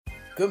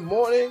Good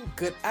morning,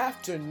 good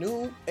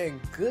afternoon,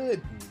 and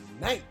good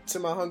night to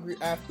my hungry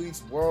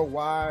athletes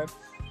worldwide.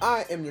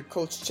 I am your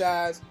coach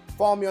Chaz.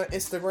 Follow me on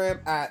Instagram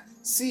at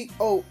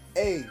COACHCHAZZ.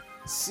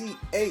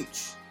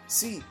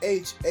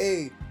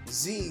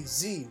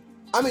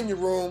 I'm in your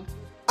room.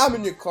 I'm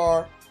in your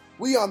car.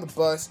 We on the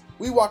bus.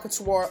 We walking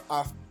toward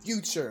our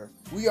future.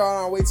 We are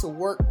on our way to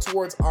work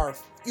towards our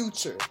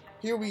future.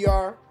 Here we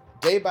are,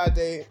 day by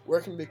day,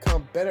 working to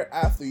become better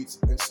athletes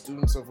and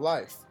students of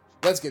life.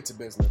 Let's get to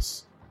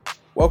business.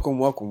 Welcome,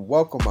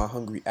 my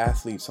hungry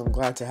athletes. I'm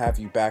glad to have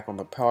you back on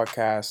the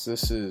podcast.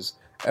 This is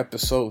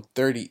episode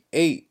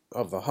 38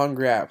 of the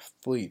Hungry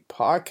Athlete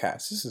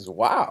podcast. This is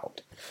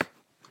wild.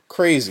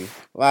 Crazy.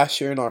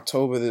 Last year in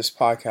October, this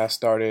podcast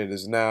started. It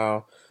is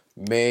now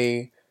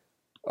May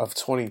of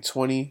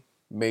 2020,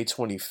 May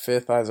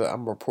 25th, as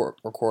I'm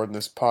recording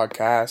this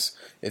podcast.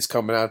 It's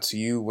coming out to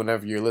you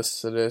whenever you're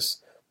listening to this,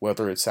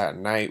 whether it's at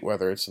night,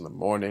 whether it's in the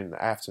morning, in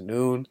the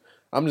afternoon.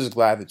 I'm just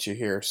glad that you're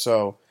here.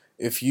 So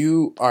if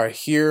you are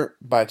here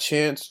by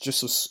chance,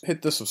 just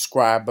hit the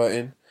subscribe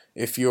button.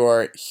 If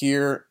you're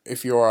here,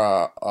 if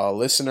you're a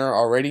listener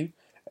already,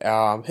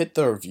 hit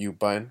the review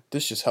button.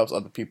 This just helps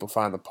other people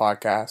find the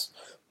podcast.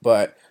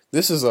 But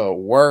this is a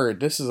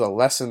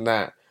lesson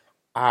that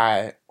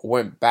I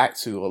went back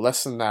to, a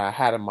lesson that I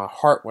had in my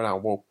heart when I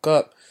woke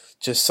up.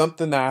 Just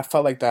something that I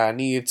felt like that I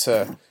needed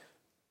to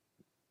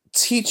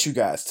teach you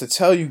guys, to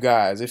tell you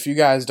guys. If you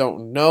guys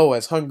don't know,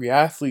 as hungry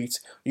athletes,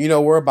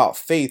 we're about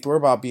faith. We're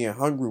about being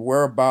hungry.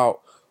 We're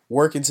about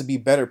working to be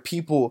better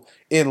people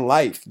in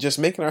life. Just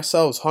making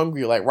ourselves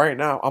hungry. Like right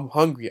now, I'm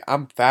hungry.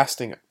 I'm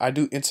fasting. I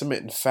do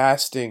intermittent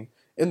fasting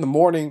in the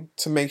morning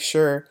to make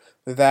sure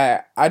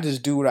that I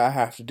just do what I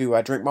have to do.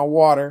 I drink my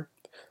water.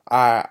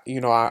 I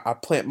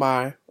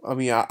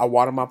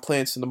water my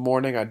plants in the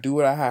morning. I do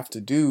what I have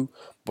to do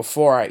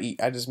before I eat.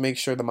 I just make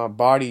sure that my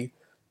body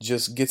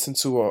just gets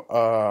into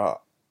a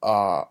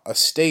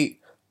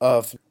state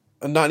of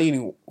not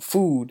eating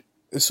food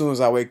as soon as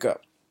I wake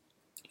up.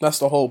 That's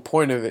the whole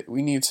point of it.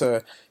 We need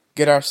to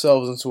get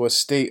ourselves into a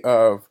state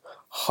of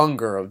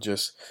hunger, of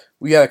just,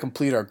 we got to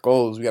complete our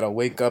goals. We got to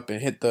wake up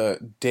and hit the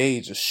day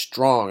just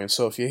strong. And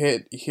so if you're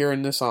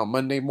hearing this on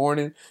Monday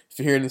morning, if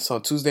you're hearing this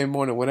on Tuesday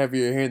morning, whenever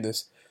you're hearing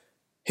this,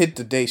 hit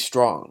the day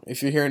strong.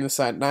 If you're hearing this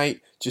at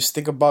night, just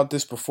think about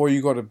this before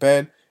you go to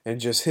bed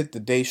and just hit the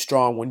day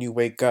strong when you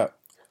wake up.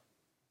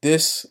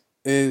 This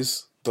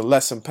is the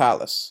Lesson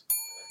Palace.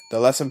 The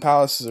Lesson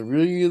Palace is a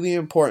really, really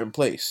important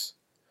place.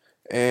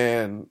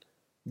 And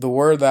the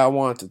word that I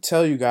want to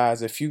tell you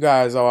guys, if you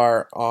guys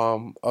are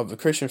of the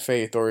Christian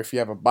faith, or if you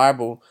have a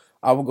Bible,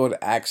 I will go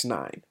to Acts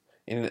 9.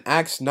 And in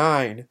Acts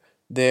 9,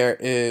 there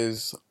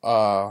is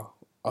a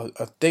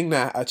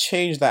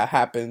change that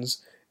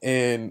happens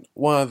in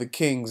one of the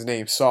kings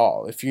named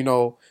Saul. If you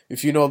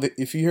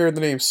hear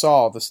the name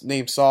Saul, the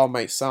name Saul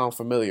might sound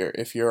familiar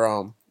if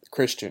you're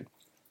Christian.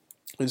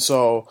 And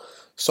so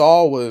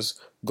Saul was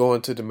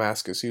going to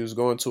Damascus. He was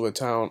going to a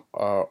town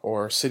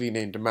or a city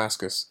named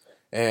Damascus,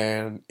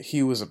 and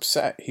he was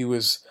upset. He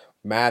was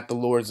mad at the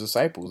Lord's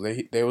disciples.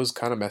 They was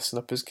kind of messing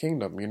up his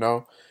kingdom,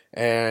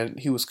 and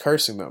he was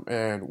cursing them.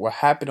 And what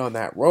happened on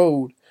that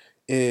road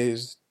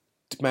is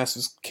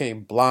Damascus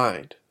became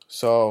blind.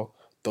 So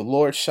the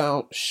Lord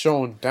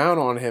shone down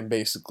on him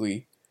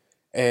basically,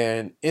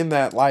 and in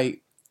that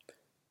light,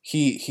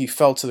 he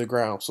fell to the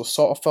ground. So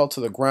Saul fell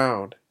to the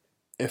ground.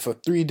 And for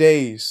 3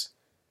 days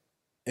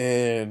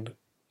and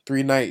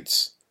 3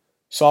 nights,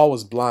 Saul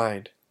was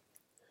blind.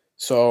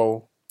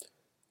 So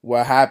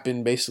what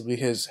happened, basically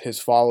his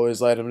followers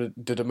led him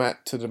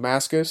to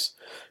Damascus.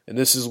 And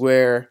this is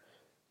where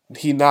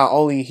he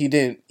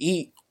didn't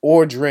eat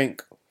or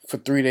drink for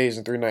 3 days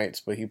and 3 nights,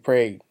 but he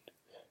prayed.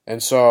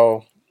 And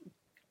so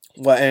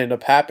what ended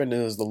up happening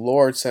is the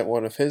Lord sent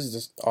one of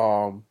his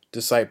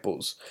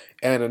disciples,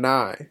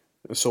 Ananias.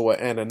 And so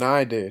what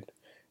Ananias did,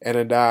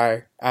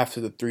 Ananias,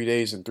 after the 3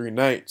 days and 3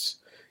 nights,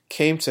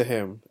 came to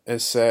him and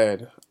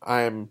said,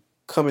 I am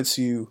coming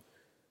to you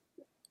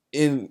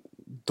in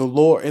the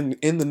Lord,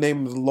 in the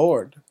name of the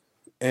Lord,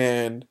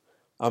 and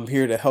I'm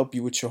here to help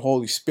you with your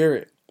Holy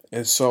Spirit.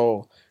 And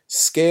so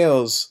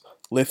scales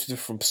lifted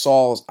from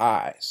Saul's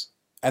eyes.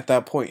 At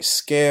that point,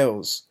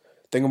 think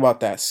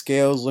about that,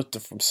 scales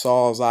lifted from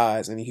Saul's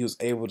eyes, and he was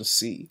able to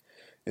see.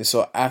 And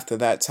so after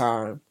that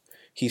time,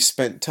 he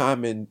spent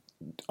time in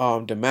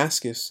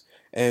Damascus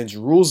and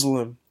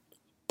Jerusalem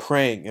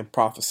praying and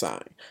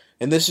prophesying.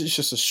 And this is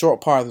just a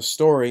short part of the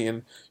story.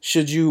 And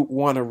should you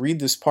want to read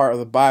this part of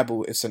the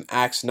Bible, it's in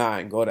Acts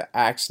 9. Go to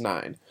Acts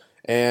 9.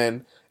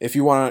 And if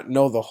you want to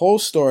know the whole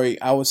story,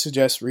 I would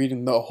suggest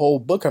reading the whole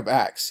book of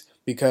Acts,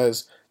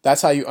 because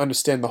that's how you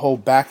understand the whole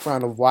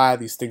background of why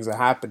these things are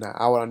happening.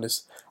 I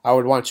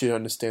would want you to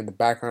understand the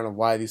background of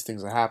why these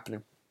things are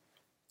happening.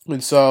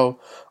 And so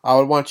I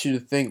would want you to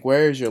think,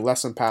 where is your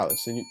Lesson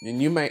Palace? And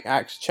you might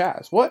ask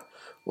Chaz, what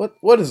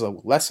is a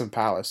Lesson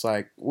Palace?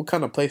 Like, what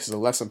kind of place is a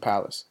Lesson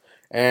Palace?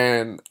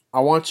 And I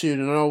want you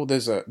to know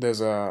there's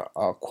a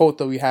quote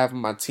that we have in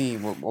my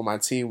team, on my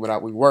team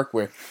that we work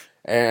with,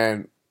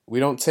 and we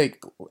don't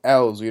take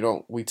L's,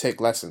 we take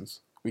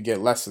lessons. We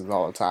get lessons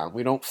all the time.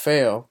 We don't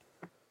fail.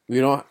 We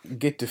don't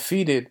get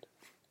defeated.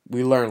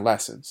 We learn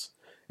lessons.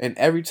 And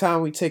every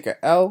time we take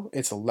a L,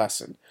 it's a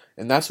lesson.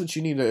 And that's what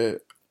you need to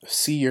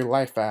see your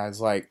life as.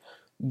 Like,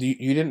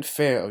 you didn't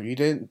fail. You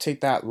didn't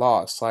take that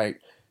loss.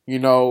 Like,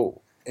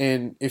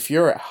 and if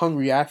you're a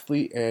hungry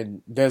athlete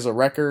and there's a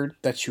record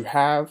that you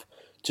have,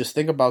 just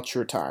think about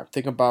your time.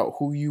 Think about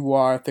who you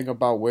are. Think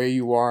about where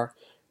you are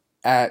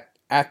at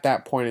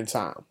that point in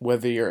time.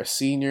 Whether you're a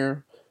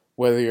senior,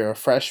 whether you're a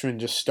freshman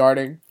just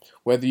starting,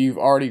 whether you've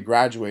already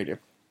graduated,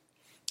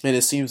 and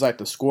it seems like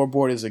the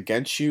scoreboard is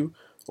against you,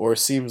 or it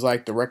seems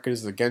like the record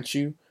is against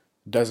you,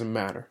 doesn't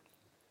matter.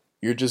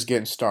 You're just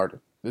getting started.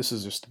 This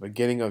is just the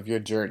beginning of your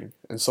journey.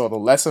 And so the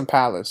Lesson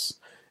Palace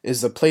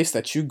is the place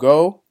that you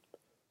go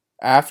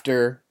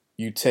after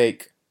you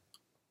take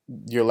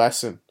your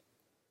lesson.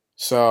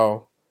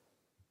 So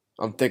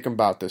I'm thinking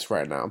about this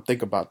right now.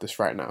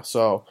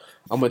 So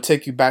I'm going to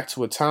take you back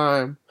to a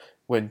time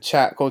when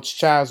Coach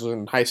Chaz was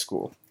in high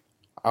school.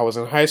 I was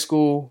in high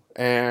school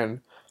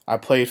and I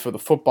played for the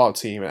football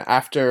team. And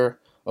after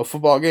a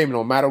football game,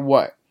 no matter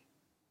what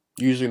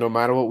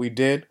we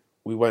did,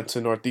 we went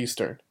to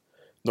Northeastern.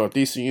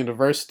 Northeastern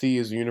University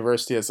is a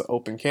university that's an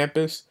open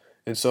campus.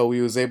 And so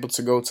we was able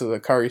to go to the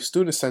Curry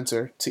Student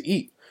Center to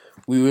eat.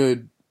 We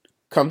would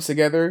come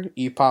together,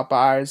 eat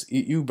Popeyes,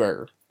 eat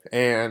U-Burger.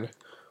 And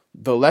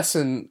the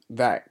lessons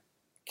that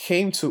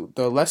came to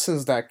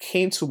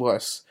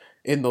us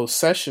in those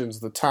sessions,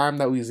 the time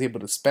that we was able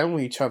to spend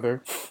with each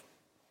other,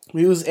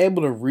 we was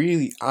able to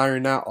really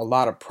iron out a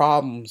lot of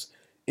problems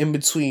in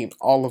between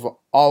all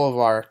of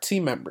our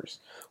team members,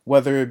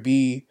 whether it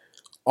be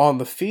on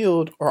the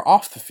field or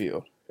off the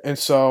field. And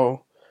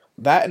so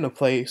that in a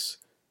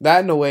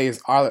way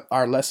is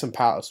our Lesson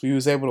Palace. We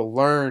was able to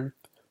learn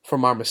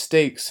from our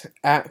mistakes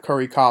at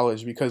Curry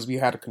College because we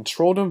had a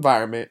controlled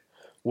environment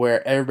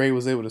where everybody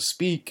was able to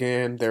speak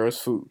and there was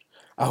food.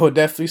 I would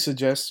definitely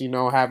suggest,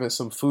 having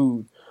some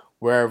food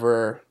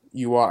wherever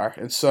you are.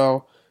 And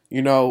so,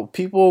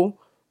 people,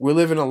 we're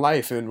living a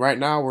life, and right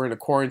now we're in a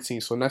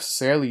quarantine, so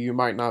necessarily you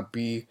might not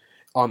be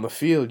on the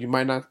field. You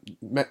might not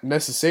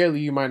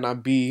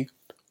be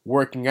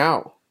working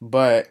out.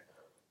 But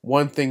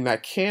one thing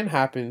that can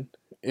happen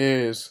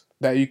is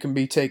that you can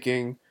be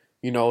taking,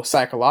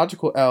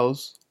 psychological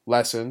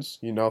lessons,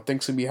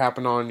 things can be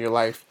happening on in your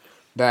life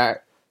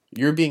that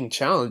you're being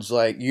challenged.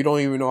 Like, you don't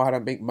even know how to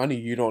make money.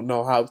 You don't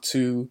know how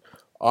to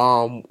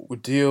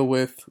deal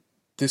with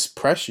this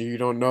pressure. You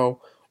don't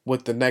know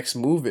what the next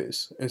move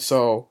is. And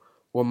so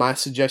what my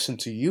suggestion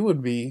to you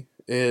would be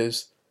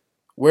is,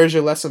 where's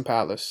your Lesson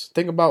Palace?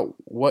 Think about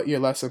what your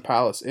Lesson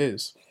Palace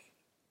is.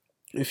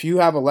 If you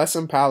have a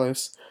Lesson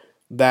Palace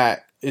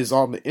that is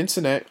on the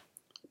internet,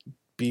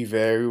 be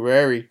very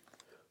wary.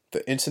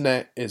 The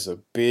internet is a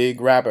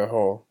big rabbit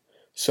hole.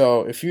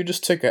 So if you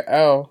just took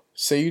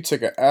say you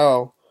took an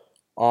L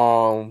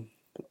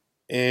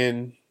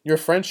in your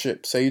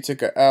friendship, say you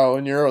took an L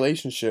in your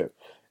relationship,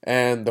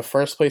 and the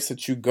first place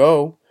that you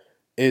go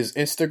is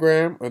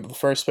Instagram, or the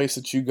first place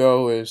that you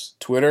go is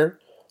Twitter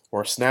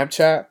or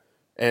Snapchat,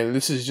 and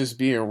this is just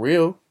being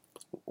real,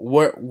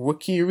 what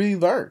can you really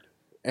learn?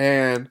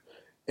 And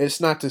it's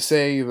not to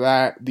say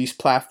that these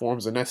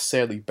platforms are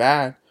necessarily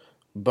bad,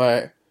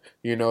 but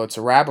it's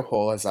a rabbit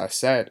hole, as I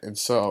said. And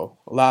so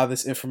a lot of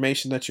this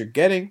information that you're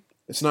getting,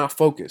 it's not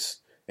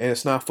focused. And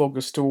it's not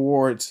focused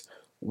towards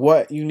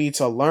what you need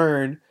to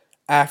learn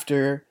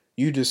after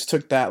you just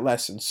took that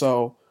lesson.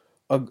 So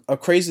a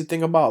crazy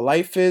thing about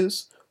life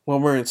is,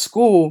 when we're in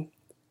school,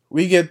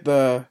 we get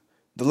the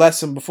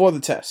lesson before the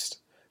test.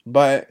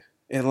 But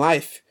in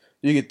life,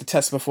 you get the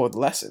test before the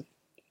lesson.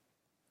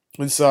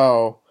 And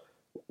so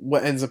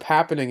what ends up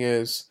happening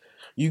is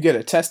you get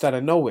a test out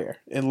of nowhere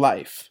in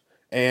life.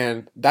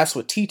 And that's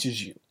what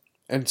teaches you.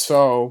 And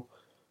so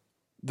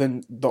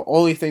then the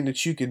only thing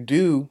that you can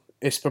do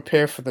is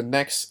prepare for the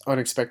next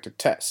unexpected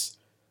test.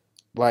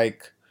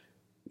 Like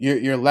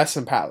your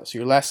Lesson Palace.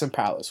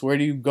 Where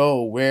do you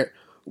go? Where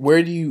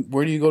do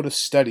you go to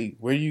study?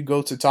 Where do you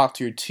go to talk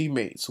to your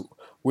teammates?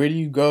 Where do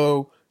you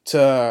go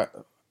to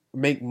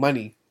make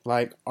money?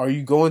 Like,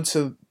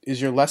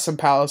 is your Lesson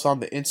Palace on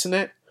the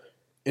internet?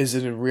 Is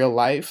it in real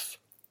life?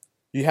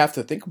 You have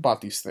to think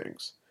about these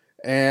things.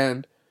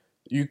 And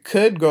you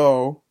could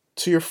go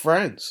to your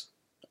friends.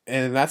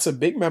 And that's a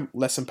big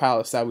Lesson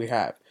Palace that we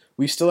have.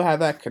 We still have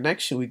that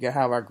connection. We can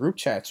have our group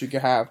chats. We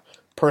can have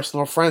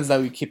personal friends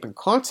that we keep in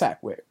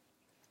contact with.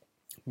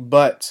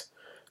 But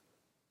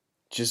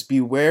just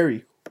be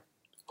wary.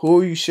 Who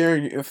are you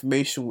sharing your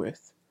information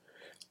with?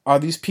 Are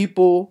these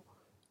people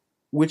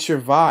with your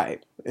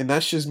vibe? And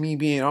that's just me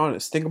being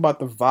honest. Think about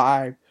the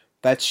vibe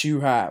that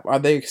you have. Are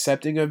they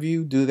accepting of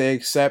you? Do they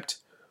accept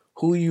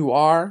who you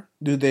are?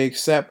 Do they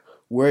accept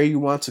where you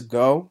want to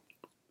go?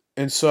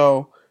 And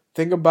so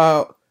think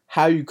about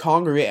how you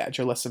congregate at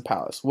your Lesson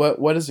Palace.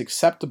 What is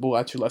acceptable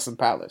at your Lesson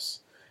Palace?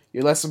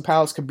 Your Lesson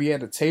Palace could be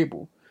at a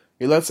table.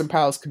 Your Lesson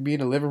Palace could be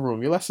in a living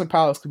room. Your Lesson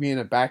Palace could be in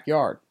a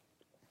backyard.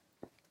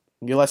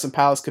 Your Lesson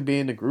Palace could be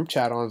in the group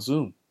chat on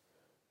Zoom.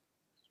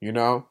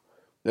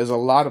 There's a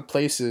lot of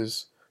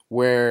places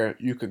where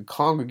you can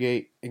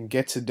congregate and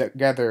get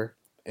together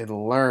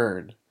and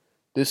learn.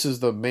 This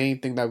is the main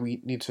thing that we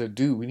need to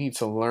do. We need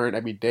to learn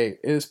every day.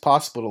 It is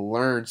possible to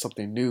learn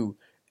something new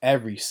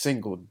every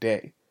single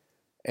day.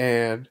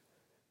 And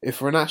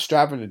if we're not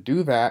striving to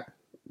do that,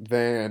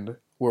 then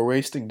we're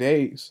wasting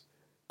days.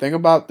 Think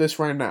about this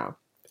right now.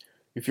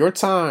 If your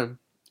time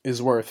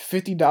is worth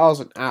 $50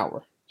 an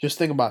hour, just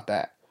think about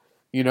that.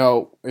 You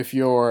know, if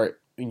you're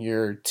in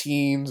your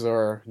teens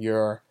or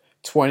your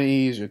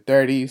 20s, your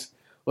 30s,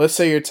 let's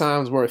say your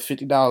time is worth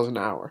 $50 an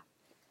hour.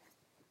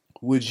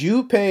 Would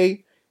you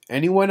pay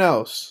anyone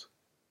else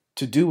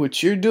to do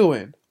what you're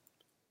doing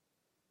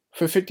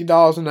for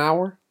 $50 an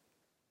hour?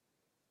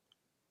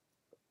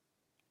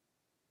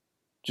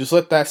 Just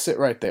let that sit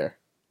right there.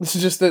 This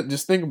is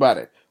just think about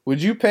it.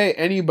 Would you pay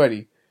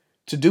anybody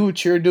to do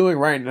what you're doing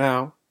right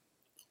now,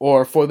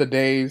 or for the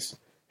days,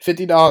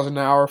 $50 an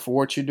hour for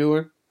what you're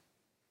doing?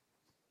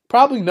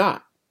 Probably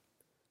not.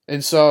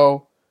 And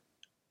so,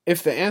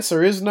 if the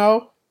answer is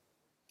no,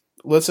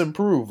 let's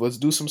improve. Let's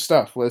do some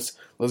stuff. Let's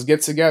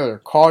get together.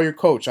 Call your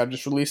coach. I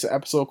just released an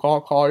episode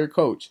called Call Your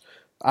Coach.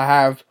 I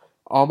have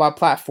on my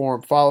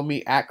platform, follow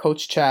me at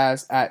Coach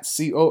Chaz at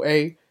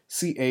CoachChazz.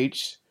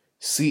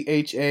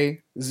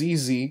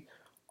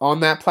 On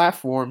that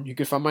platform, you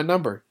can find my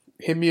number.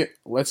 Hit me.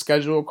 Let's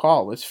schedule a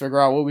call. Let's figure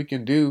out what we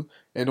can do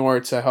in order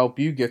to help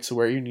you get to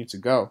where you need to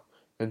go.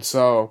 And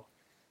so,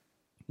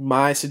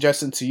 my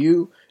suggestion to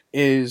you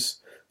is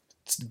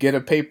get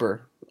a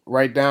paper.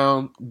 Write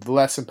down the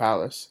lesson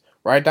palace.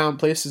 Write down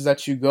places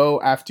that you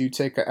go after you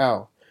take a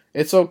L.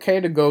 It's okay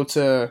to go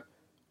to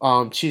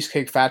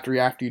Cheesecake Factory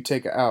after you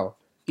take a L.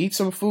 Eat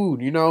some food.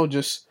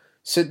 Just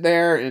sit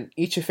there and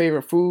eat your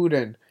favorite food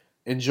and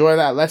enjoy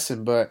that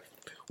lesson. But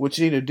what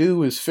you need to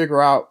do is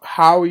figure out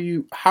how are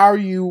you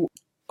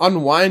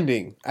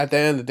unwinding at the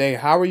end of the day.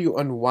 How are you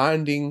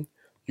unwinding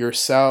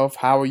yourself?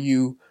 How are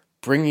you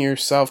bringing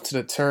yourself to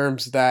the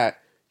terms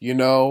that,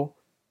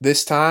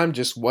 this time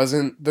just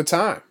wasn't the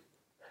time?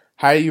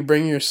 How are you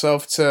bring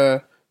yourself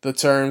to the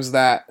terms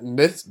that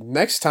this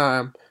next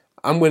time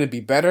I'm going to be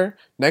better?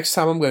 Next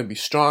time I'm going to be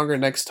stronger.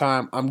 Next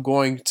time I'm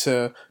going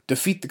to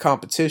defeat the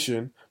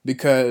competition,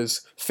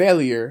 because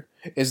failure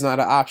is not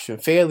an option.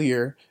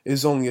 Failure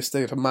is only a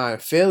state of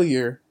mind.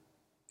 Failure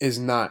is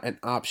not an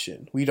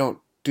option. We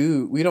don't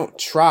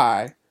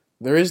try.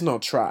 There is no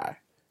try.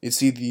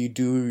 It's either you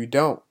do or you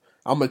don't.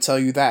 I'm going to tell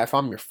you that if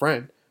I'm your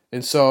friend.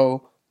 And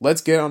so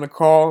let's get on a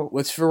call.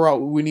 Let's figure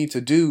out what we need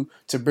to do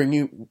to bring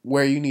you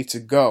where you need to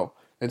go.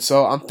 And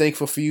so I'm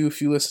thankful for you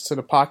if you listen to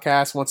the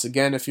podcast. Once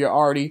again, if you're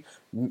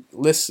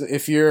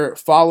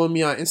following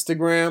me on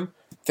Instagram,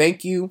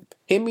 thank you.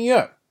 Hit me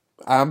up.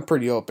 I'm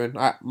pretty open.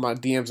 My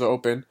DMs are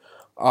open.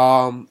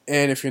 And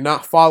if you're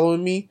not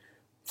following me,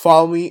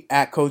 follow me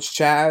at Coach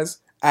Chaz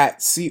at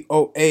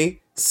CoachChazz.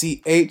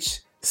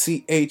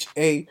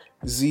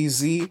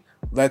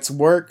 Let's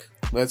work.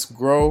 Let's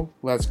grow.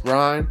 Let's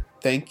grind.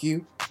 Thank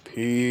you.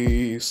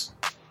 Peace.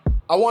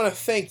 I want to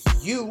thank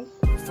you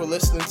for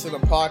listening to the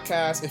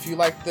podcast. If you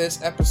like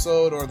this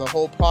episode or the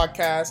whole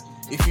podcast,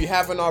 if you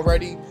haven't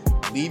already,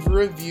 leave a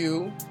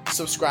review,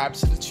 subscribe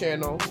to the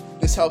channel.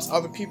 This helps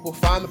other people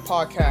find the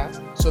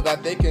podcast so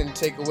that they can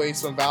take away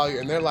some value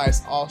in their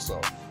lives also.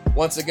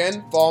 Once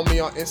again, follow me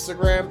on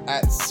Instagram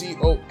at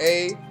CoachChazz.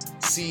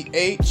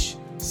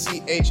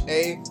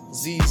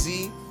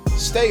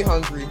 Stay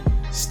hungry,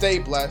 stay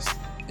blessed,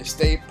 and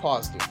stay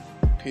positive.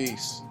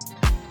 Peace.